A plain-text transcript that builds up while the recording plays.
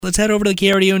Let's head over to the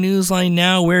KRDO Newsline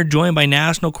now. We're joined by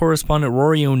National Correspondent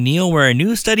Rory O'Neill, where a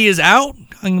new study is out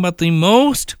talking about the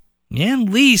most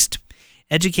and least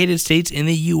educated states in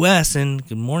the U.S. And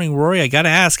good morning, Rory. I got to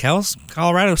ask, how's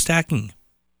Colorado stacking?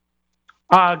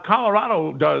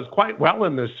 Colorado does quite well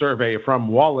in this survey from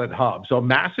Wallet Hub. So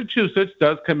Massachusetts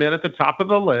does come in at the top of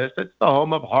the list. It's the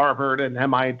home of Harvard and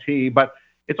MIT, but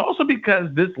it's also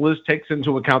because this list takes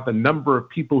into account the number of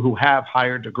people who have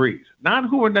higher degrees, not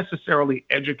who are necessarily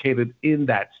educated in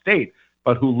that state,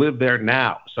 but who live there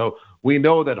now. So we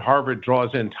know that Harvard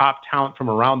draws in top talent from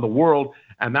around the world,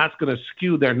 and that's going to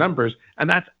skew their numbers. And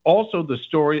that's also the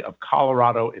story of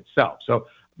Colorado itself. So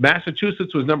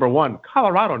Massachusetts was number 1,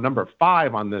 Colorado number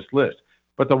 5 on this list.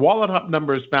 But the Wallet Hub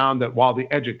numbers found that while the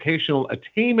educational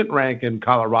attainment rank in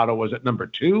Colorado was at number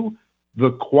 2,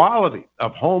 the quality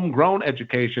of homegrown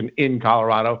education in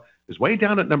Colorado is way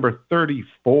down at number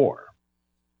 34.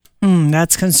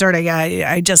 That's concerning.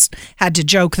 I just had to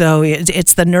joke, though.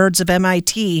 It's the nerds of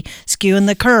MIT skewing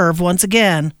the curve once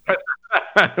again.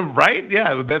 Right?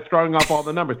 Yeah, that's throwing off all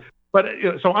the numbers. But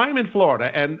so I'm in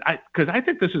Florida, and because I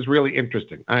think this is really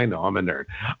interesting. I know I'm a nerd.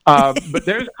 But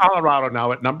there's Colorado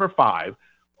now at number 5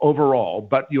 overall,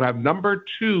 but you have number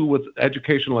 2 with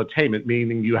educational attainment,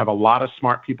 meaning you have a lot of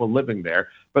smart people living there,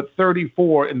 but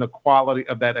 34 in the quality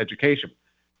of that education.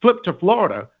 Flip to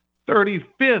Florida,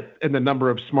 35th in the number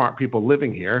of smart people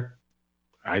living here.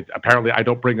 Apparently, I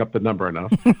don't bring up the number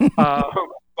enough.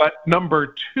 But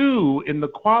number 2 in the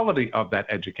quality of that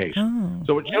education.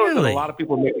 So it shows that a lot of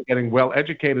people may be getting well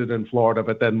educated in Florida,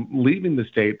 but then leaving the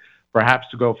state perhaps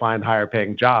to go find higher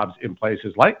paying jobs in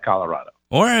places like Colorado.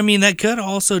 Or, I mean, that could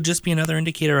also just be another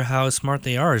indicator of how smart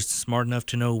they are. Smart enough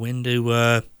to know when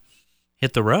to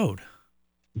hit the road.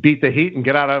 Beat the heat and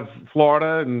get out of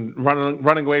Florida and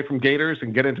running away from gators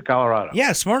and get into Colorado.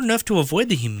 Yeah, smart enough to avoid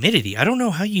the humidity. I don't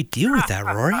know how you deal with that,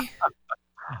 Rory.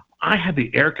 I had the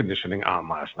air conditioning on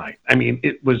last night. I mean,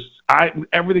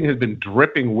 everything has been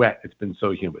dripping wet. It's been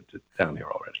so humid down here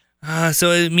already.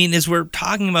 So, I mean, as we're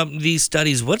talking about these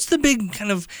studies, what's the big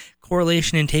kind of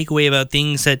correlation and takeaway about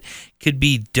things that could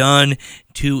be done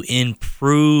to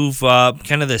improve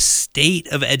kind of the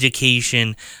state of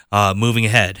education moving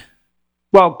ahead?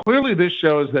 Well, clearly this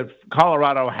shows that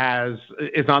Colorado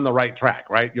is on the right track,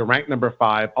 right? You're ranked number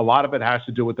 5. A lot of it has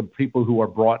to do with the people who are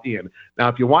brought in. Now,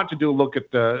 if you want to look at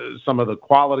some of the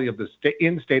quality of the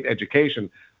in-state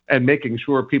education and making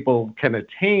sure people can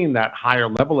attain that higher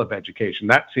level of education,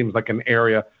 that seems like an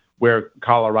area where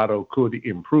Colorado could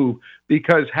improve,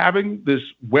 because having this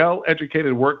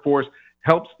well-educated workforce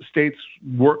helps states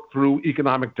work through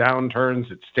economic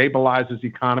downturns. It stabilizes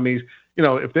economies. You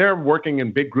know, if they're working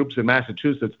in big groups in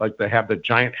Massachusetts, like they have the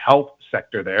giant health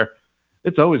sector there,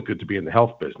 it's always good to be in the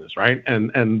health business, right?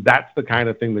 And that's the kind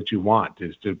of thing that you want,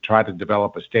 is to try to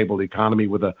develop a stable economy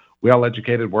with a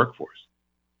well-educated workforce.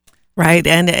 Right,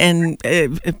 and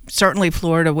certainly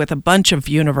Florida, with a bunch of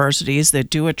universities that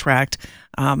do attract,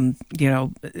 some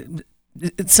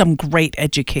great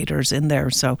educators in there.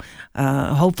 So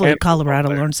hopefully Colorado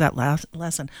learns that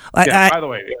lesson. By the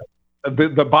way,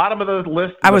 the bottom of the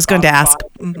list. I was going to ask.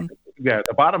 Yeah,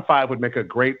 the bottom 5 would make a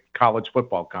great college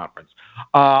football conference.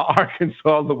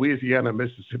 Arkansas, Louisiana,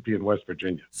 Mississippi, and West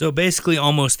Virginia. So basically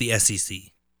almost the SEC.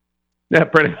 Yeah,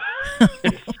 pretty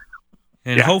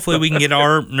And hopefully we can get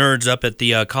our nerds up at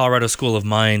the Colorado School of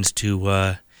Mines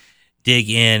to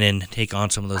dig in and take on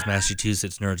some of those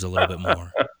Massachusetts nerds a little bit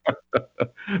more.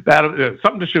 That's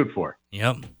something to shoot for.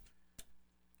 Yep.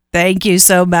 Thank you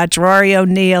so much. Rory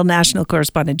O'Neill, National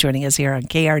Correspondent, joining us here on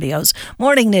KRDO's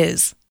Morning News.